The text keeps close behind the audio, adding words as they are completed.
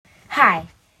Hi,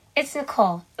 it's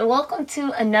Nicole, and welcome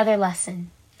to another lesson.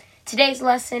 Today's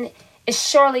lesson is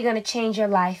surely going to change your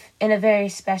life in a very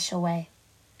special way.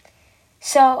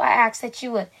 So I ask that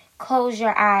you would close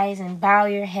your eyes and bow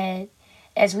your head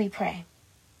as we pray.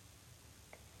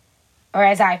 Or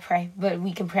as I pray, but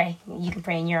we can pray. You can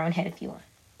pray in your own head if you want.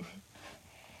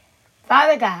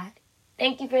 Father God,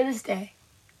 thank you for this day.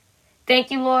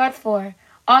 Thank you, Lord, for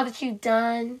all that you've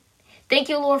done. Thank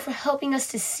you, Lord, for helping us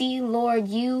to see, Lord,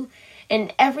 you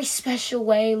in every special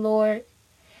way, Lord.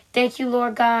 Thank you,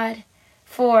 Lord God,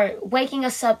 for waking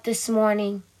us up this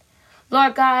morning.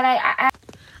 Lord God, I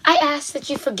ask that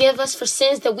you forgive us for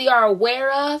sins that we are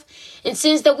aware of and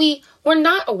sins that we were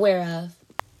not aware of.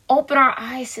 Open our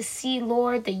eyes to see,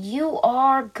 Lord, that you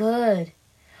are good.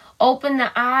 Open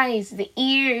the eyes, the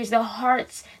ears, the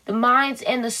hearts, the minds,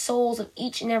 and the souls of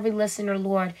each and every listener,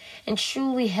 Lord, and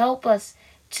truly help us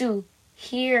to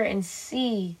hear and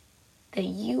see that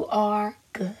you are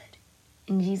good.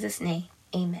 In Jesus' name,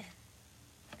 amen.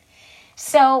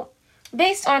 So,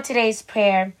 based on today's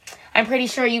prayer, I'm pretty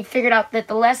sure you figured out that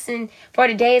the lesson for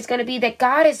today is going to be that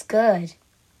God is good.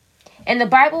 And the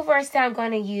Bible verse that I'm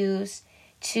going to use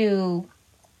to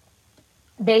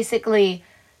basically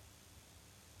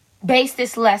base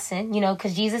this lesson,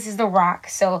 because Jesus is the rock.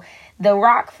 So the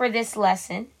rock for this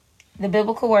lesson, the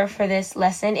biblical word for this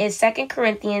lesson is 2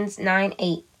 Corinthians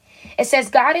 9:8. It says,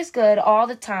 God is good all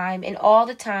the time, and all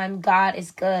the time God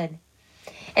is good.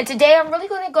 And today I'm really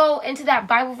going to go into that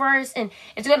Bible verse, and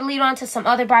it's going to lead on to some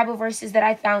other Bible verses that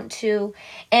I found too.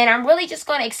 And I'm really just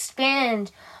going to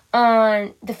expand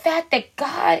on the fact that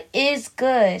God is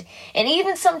good. And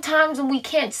even sometimes when we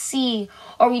can't see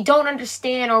or we don't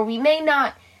understand or we may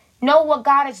not know what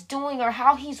God is doing or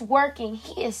how he's working,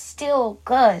 he is still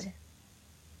good.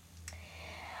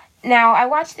 Now, I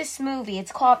watched this movie.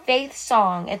 It's called Faith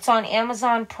Song. It's on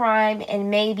Amazon Prime and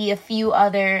maybe a few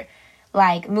other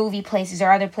movie places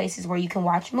or other places where you can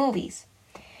watch movies.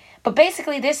 But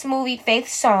basically, this movie, Faith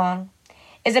Song,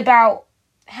 is about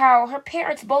how her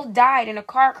parents both died in a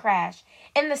car crash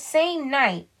in the same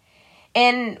night.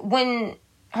 And when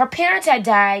her parents had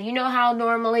died, you know how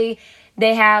normally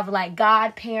they have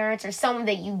godparents or someone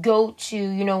that you go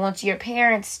to, once your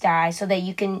parents die so that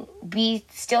you can be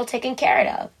still taken care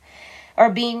of or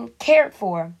being cared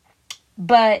for.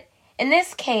 But in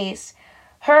this case,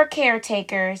 her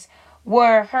caretakers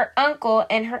were her uncle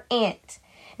and her aunt.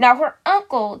 Now, her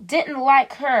uncle didn't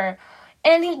like her,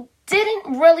 and he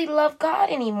didn't really love God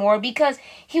anymore because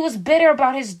he was bitter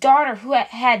about his daughter who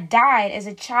had died as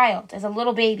a child, as a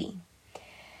little baby.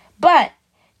 But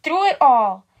through it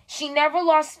all, she never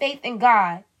lost faith in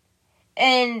God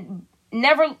and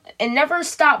never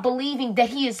stopped believing that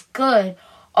he is good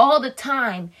all the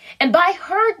time. And by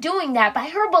her doing that, by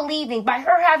her believing, by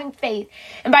her having faith,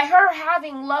 and by her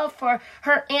having love for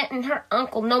her aunt and her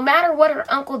uncle, no matter what her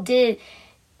uncle did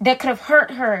that could have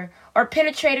hurt her or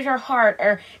penetrated her heart,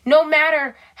 or no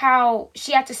matter how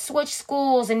she had to switch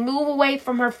schools and move away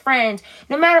from her friends,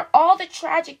 no matter all the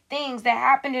tragic things that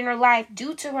happened in her life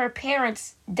due to her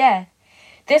parents' death,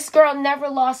 this girl never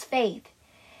lost faith.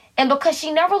 And because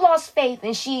she never lost faith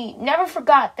and she never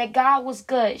forgot that God was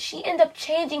good, she ended up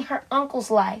changing her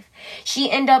uncle's life. She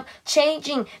ended up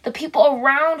changing the people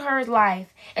around her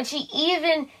life. And she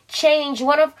even changed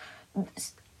one of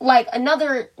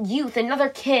another youth, another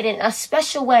kid in a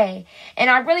special way. And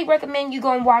I really recommend you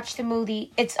go and watch the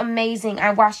movie. It's amazing.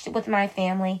 I watched it with my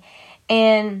family,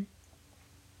 and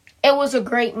it was a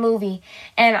great movie.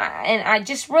 And I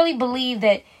just really believe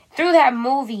that through that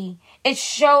movie, it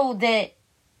showed that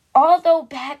although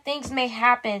bad things may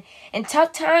happen and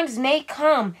tough times may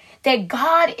come, that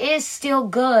God is still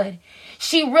good.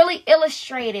 She really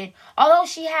illustrated, although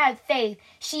she had faith,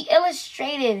 she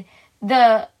illustrated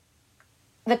the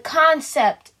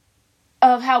concept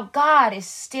of how God is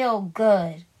still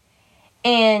good.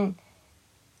 And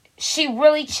she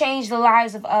really changed the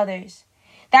lives of others.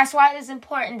 That's why it is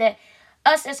important that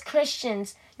us as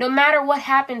Christians, no matter what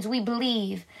happens, we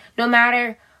believe. No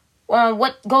matter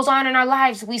what goes on in our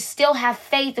lives, we still have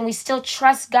faith and we still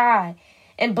trust God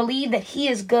and believe that he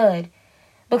is good.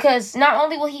 Because not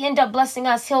only will he end up blessing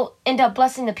us, he'll end up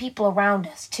blessing the people around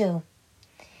us too.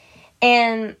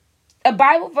 And a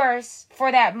Bible verse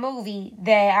for that movie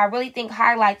that I really think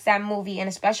highlights that movie in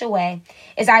a special way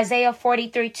is Isaiah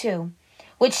 43:2,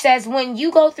 which says, when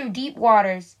you go through deep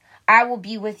waters, I will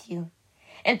be with you.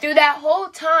 And through that whole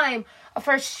time of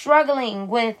her struggling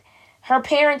with her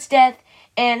parents' death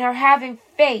and her having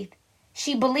faith,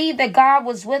 she believed that God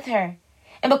was with her.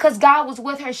 And because God was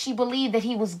with her, she believed that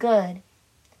he was good.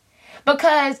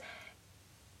 Because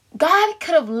God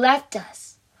could have left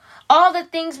us. All the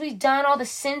things we've done, all the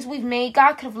sins we've made,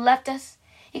 God could have left us.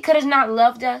 He could have not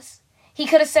loved us. He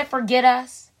could have said, forget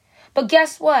us. But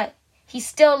guess what? He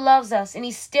still loves us and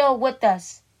he's still with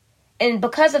us. And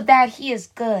because of that, he is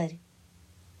good.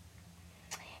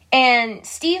 And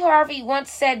Steve Harvey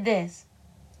once said this.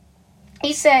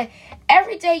 He said,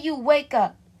 every day you wake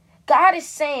up, God is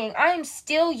saying, I am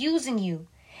still using you.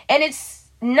 And it's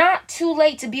not too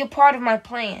late to be a part of my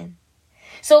plan.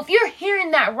 So if you're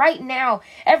hearing that right now,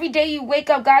 every day you wake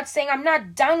up, God's saying, I'm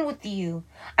not done with you.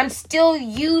 I'm still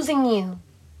using you.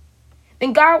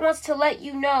 Then God wants to let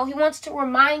you know. He wants to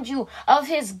remind you of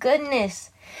his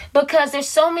goodness. Because there's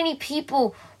so many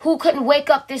people who couldn't wake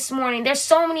up this morning. There's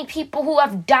so many people who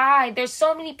have died. There's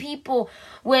so many people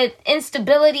with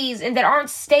instabilities and that aren't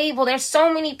stable. There's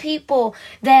so many people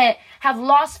that have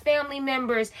lost family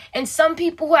members, and some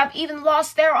people who have even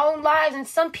lost their own lives, and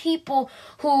some people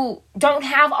who don't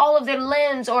have all of their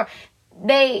limbs, or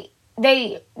they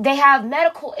have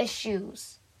medical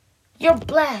issues. You're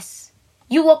blessed.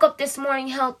 You woke up this morning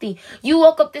healthy. You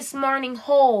woke up this morning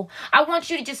whole. I want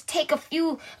you to just take a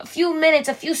few minutes,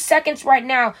 a few seconds right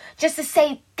now just to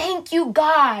say, thank you,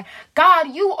 God.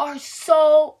 God, you are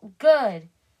so good.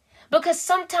 Because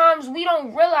sometimes we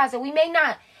don't realize it. We may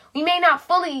not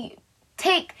fully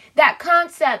take that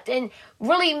concept and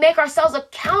really make ourselves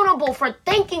accountable for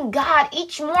thanking God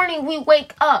each morning we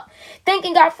wake up.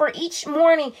 Thanking God for each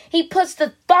morning he puts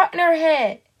the thought in our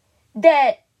head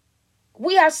that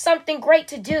we have something great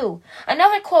to do.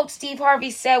 Another quote Steve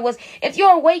Harvey said was, if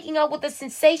you're waking up with the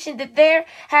sensation that there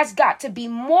has got to be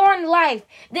more in life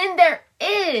than there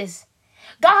is,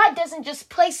 God doesn't just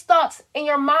place thoughts in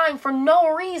your mind for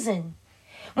no reason.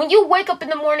 When you wake up in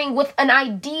the morning with an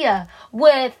idea,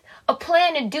 with a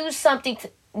plan to do something,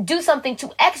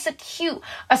 to execute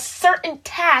a certain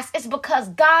task, it's because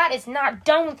God is not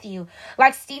done with you.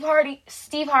 Like Steve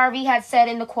Harvey had said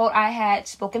in the quote I had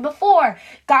spoken before,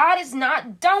 God is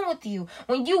not done with you.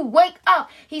 When you wake up,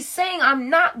 he's saying, I'm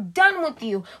not done with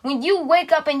you. When you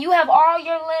wake up and you have all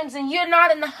your limbs and you're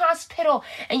not in the hospital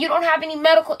and you don't have any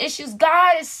medical issues,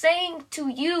 God is saying to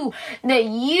you that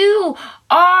you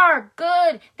are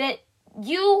good, that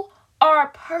you are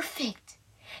perfect.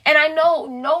 And I know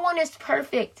no one is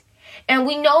perfect. And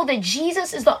we know that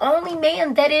Jesus is the only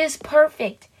man that is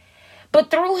perfect.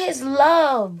 But through his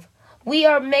love, we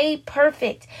are made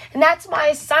perfect. And that's my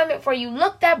assignment for you.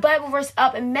 Look that Bible verse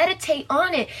up and meditate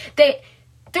on it. That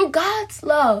through God's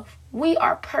love, we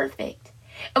are perfect.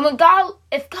 And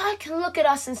if God can look at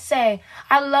us and say,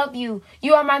 I love you.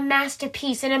 You are my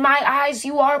masterpiece. And in my eyes,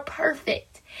 you are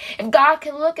perfect. If God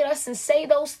can look at us and say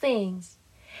those things,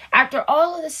 after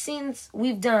all of the sins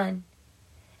we've done,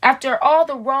 after all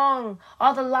the wrong,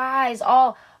 all the lies,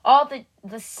 all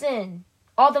the sin,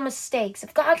 all the mistakes,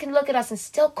 if God can look at us and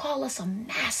still call us a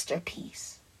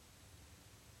masterpiece,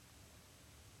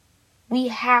 we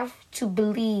have to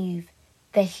believe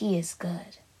that he is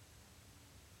good.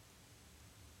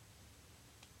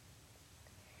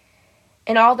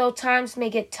 And although times may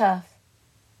get tough,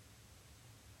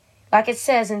 like it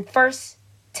says in 1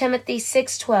 Timothy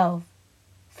 6:12,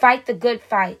 fight the good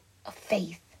fight of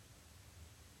faith.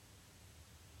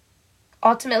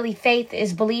 Ultimately, faith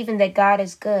is believing that God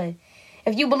is good.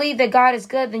 If you believe that God is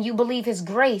good, then you believe his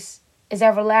grace is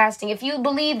everlasting. If you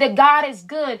believe that God is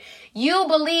good, you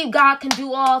believe God can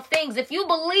do all things. If you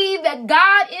believe that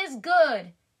God is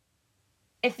good,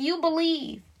 if you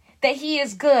believe that he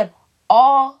is good,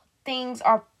 all things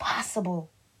are possible.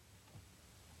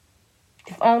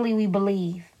 If only we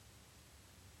believe.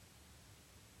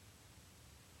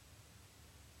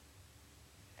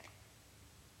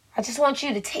 I just want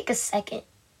you to take a second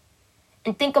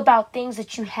and think about things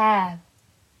that you have.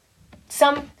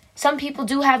 Some people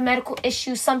do have medical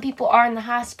issues. Some people are in the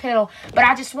hospital. But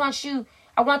I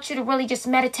want you to really just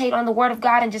meditate on the word of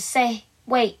God and just say,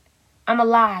 wait, I'm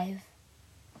alive.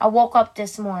 I woke up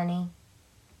this morning.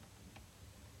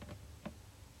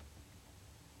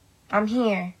 I'm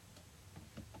here.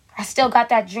 I still got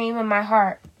that dream in my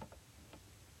heart.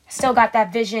 I still got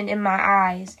that vision in my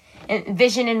eyes and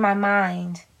vision in my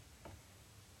mind.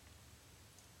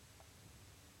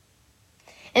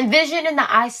 And vision in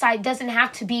the eyesight doesn't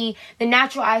have to be the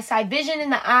natural eyesight. Vision in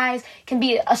the eyes can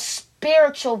be a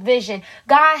spiritual vision.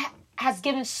 God has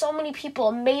given so many people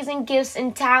amazing gifts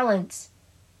and talents.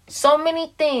 So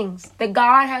many things that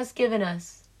God has given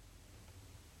us.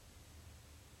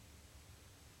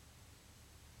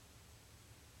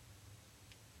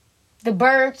 The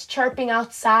birds chirping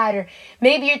outside, or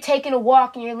maybe you're taking a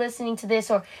walk and you're listening to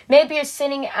this, or maybe you're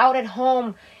sitting out at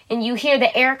home and you hear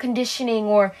the air conditioning,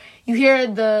 or you hear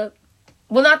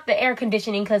not the air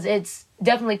conditioning because it's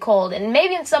definitely cold. And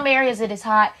maybe in some areas it is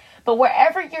hot. But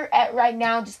wherever you're at right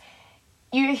now, just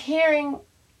you're hearing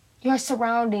your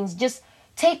surroundings. Just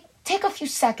take a few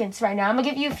seconds right now. I'm going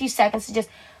to give you a few seconds to just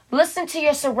listen to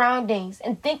your surroundings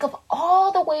and think of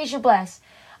all the ways you're blessed.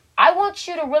 I want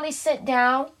you to really sit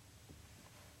down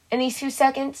in these few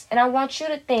seconds, and I want you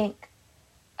to think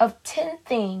of 10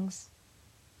 things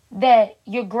that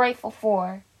you're grateful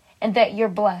for and that you're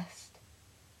blessed.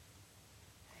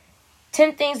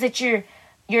 10 things that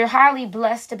you're highly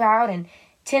blessed about, and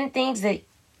 10 things that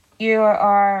you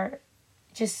are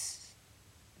just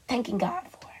thanking God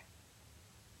for.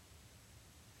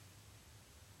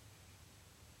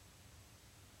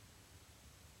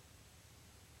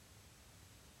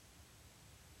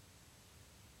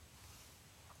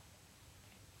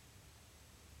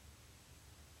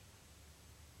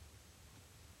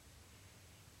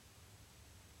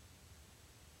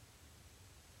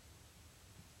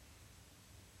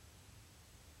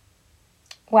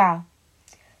 Wow.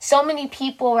 So many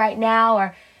people right now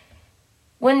are,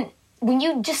 when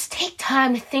you just take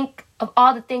time to think of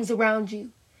all the things around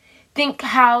you, think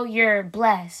how you're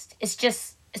blessed.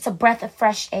 It's a breath of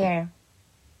fresh air.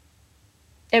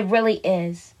 It really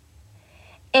is.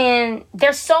 And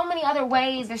there's so many other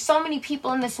ways. There's so many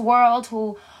people in this world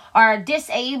who are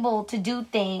disabled to do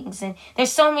things. And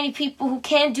there's so many people who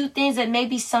can do things that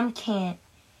maybe some can't.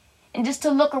 And just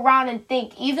to look around and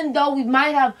think, even though we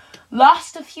might have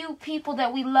lost a few people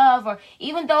that we love, or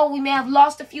even though we may have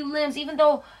lost a few limbs, even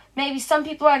though maybe some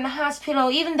people are in the hospital,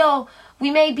 even though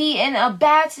we may be in a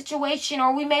bad situation,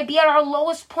 or we may be at our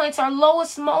lowest points, our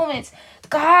lowest moments,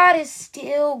 God is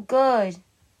still good.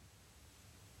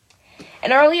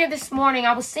 And earlier this morning,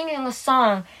 I was singing a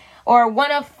song, or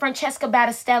one of Francesca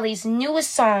Battistelli's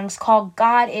newest songs, called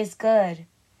God is Good.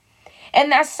 And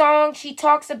that song, she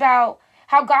talks about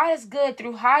how God is good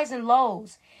through highs and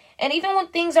lows. And even when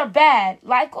things are bad,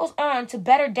 life goes on to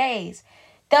better days.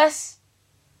 Thus,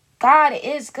 God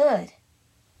is good.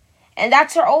 And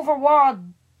that's her overall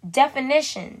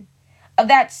definition of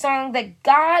that song, that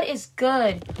God is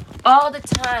good all the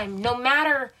time, no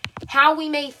matter how we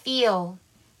may feel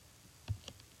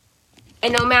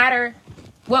and no matter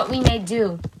what we may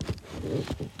do.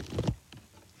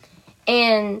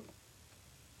 And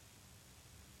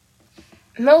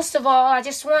most of all, I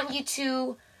just want you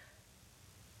to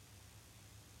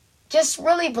just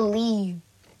really believe.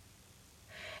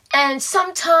 And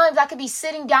sometimes I could be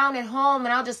sitting down at home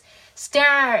and I'll just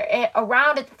stare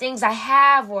around at the things I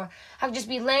have, or I could just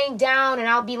be laying down and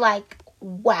I'll be like,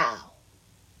 wow,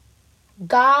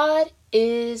 God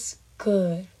is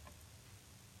good.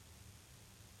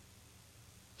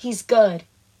 He's good.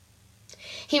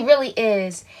 He really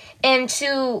is. And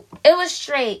to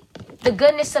illustrate the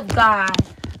goodness of God,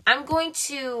 I'm going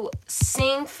to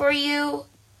sing for you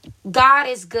God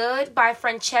is Good by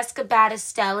Francesca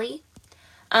Battistelli.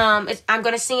 I'm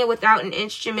going to sing it without an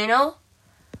instrumental,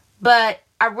 but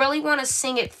I really want to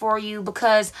sing it for you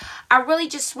because I really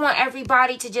just want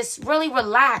everybody to just really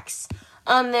relax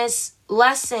on this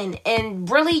lesson and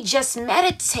really just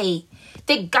meditate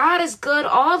that God is good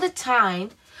all the time.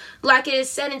 Like it is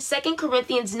said in 2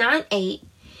 Corinthians 9:8,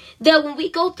 that when we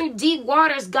go through deep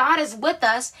waters, God is with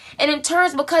us. And in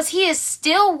turns, because he is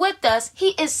still with us, he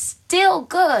is still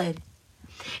good.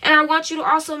 And I want you to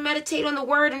also meditate on the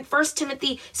word in 1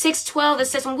 Timothy 6:12 that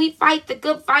says, when we fight the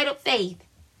good fight of faith,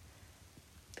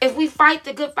 if we fight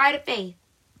the good fight of faith.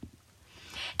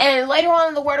 And later on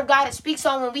in the word of God, it speaks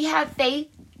on when we have faith,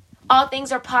 all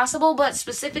things are possible. But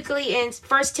specifically in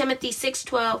 1 Timothy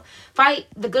 6:12, fight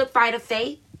the good fight of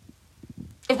faith.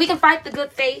 If we can fight the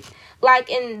good faith, like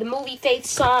in the movie Faith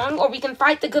Song, or we can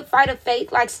fight the good fight of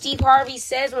faith, like Steve Harvey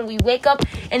says, when we wake up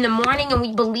in the morning and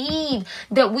we believe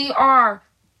that we are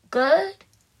good,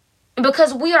 and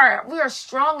because we are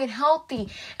strong and healthy,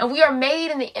 and we are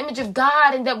made in the image of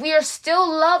God, and that we are still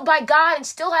loved by God and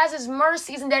still has his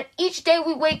mercies, and that each day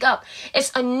we wake up,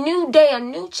 it's a new day, a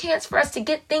new chance for us to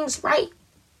get things right.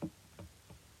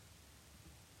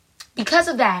 Because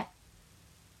of that,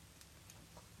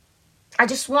 I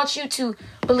just want you to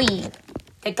believe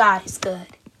that God is good.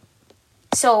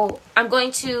 So I'm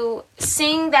going to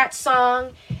sing that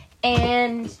song,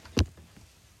 and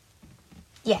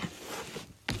yeah.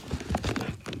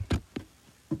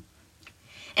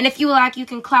 And if you like, you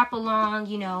can clap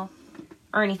along,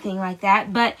 or anything like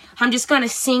that. But I'm just going to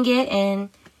sing it, and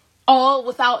all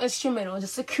without instrumental,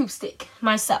 just acoustic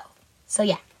myself. So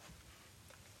yeah.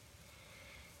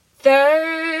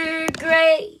 Third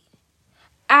grade,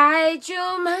 I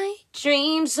drew my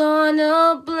dreams on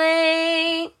a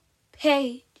blank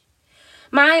page.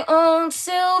 My own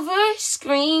silver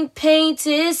screen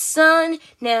painted sun,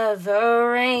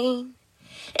 never rain.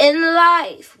 In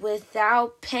life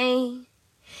without pain.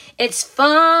 It's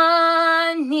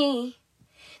funny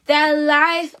that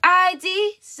life I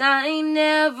designed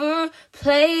never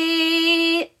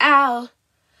played out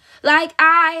like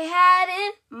I had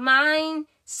in mind.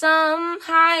 Some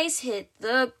highs hit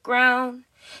the ground,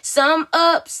 some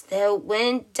ups that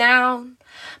went down.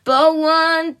 But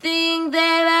one thing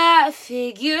that I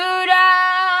figured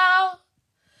out,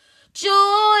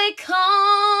 joy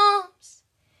comes,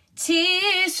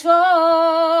 tears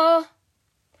fall.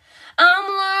 I'm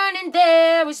learning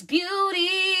there is beauty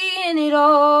in it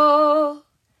all.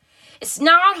 It's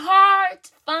not hard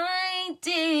to find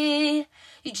it,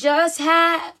 you just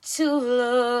have to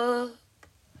look.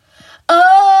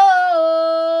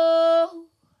 Oh,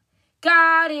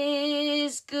 God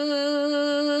is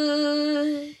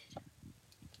good.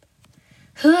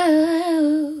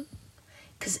 Ooh,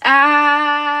 'cause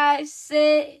I've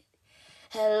said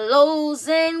hellos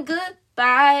and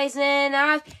goodbyes, and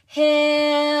I've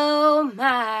held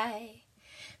my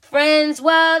friends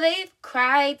while they've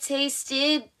cried,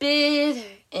 tasted bitter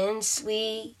and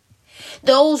sweet.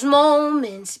 Those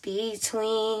moments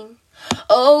between.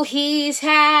 Oh, he's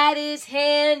had his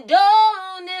hand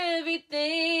on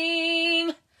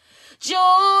everything.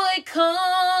 Joy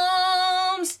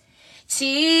comes,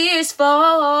 tears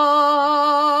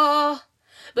fall.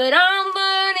 But I'm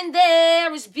learning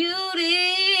there is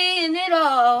beauty in it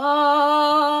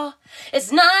all.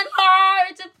 It's not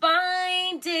hard to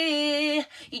find it,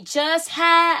 you just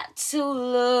have to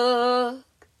look.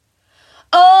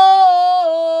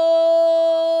 Oh,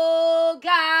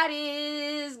 God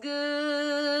is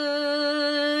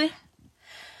good.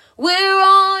 We're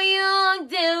all young,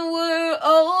 then we're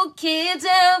old. Kids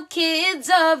have kids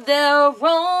of their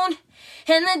own.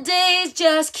 And the days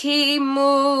just keep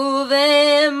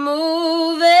moving,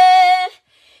 moving.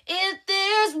 If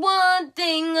there's one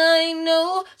thing I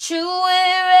know, true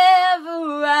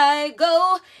wherever I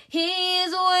go, he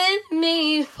is with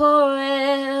me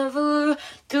forever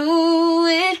through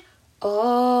it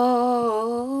all.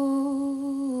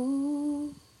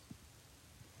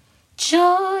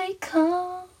 Joy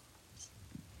comes,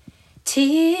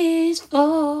 tears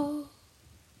fall.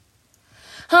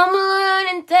 I'm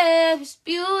learning there's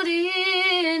beauty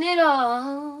in it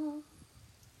all.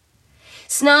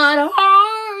 It's not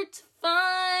hard to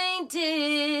find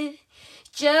it,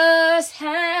 just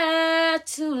had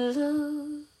to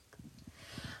look.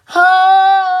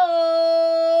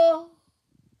 Oh,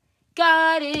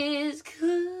 God is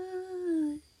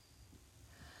good.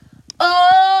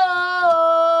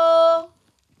 Oh,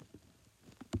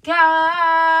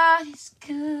 God is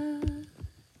good.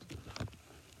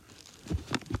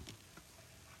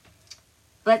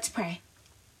 Let's pray.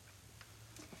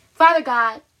 Father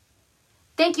God,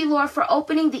 thank you, Lord, for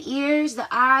opening the ears, the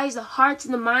eyes, the hearts,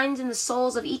 and the minds and the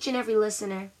souls of each and every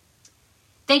listener.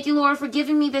 Thank you, Lord, for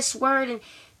giving me this word. And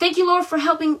thank you, Lord, for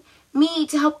helping me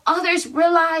to help others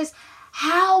realize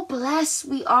how blessed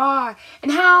we are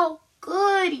and how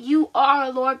good you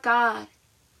are, Lord God.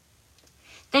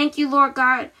 Thank you, Lord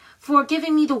God, for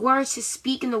giving me the words to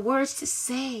speak and the words to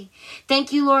say.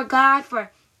 Thank you, Lord God,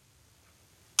 for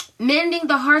mending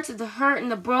the hearts of the hurt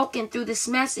and the broken through this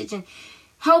message and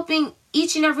helping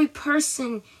each and every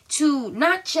person to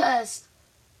not just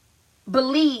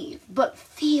believe, but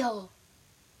feel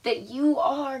that you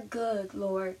are good,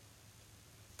 Lord.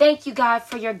 Thank you, God,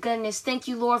 for your goodness. Thank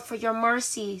you, Lord, for your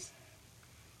mercies.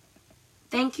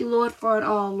 Thank you, Lord, for it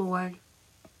all, Lord.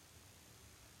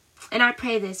 And I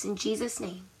pray this in Jesus'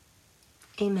 name.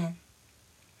 Amen.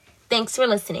 Thanks for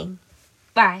listening.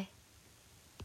 Bye.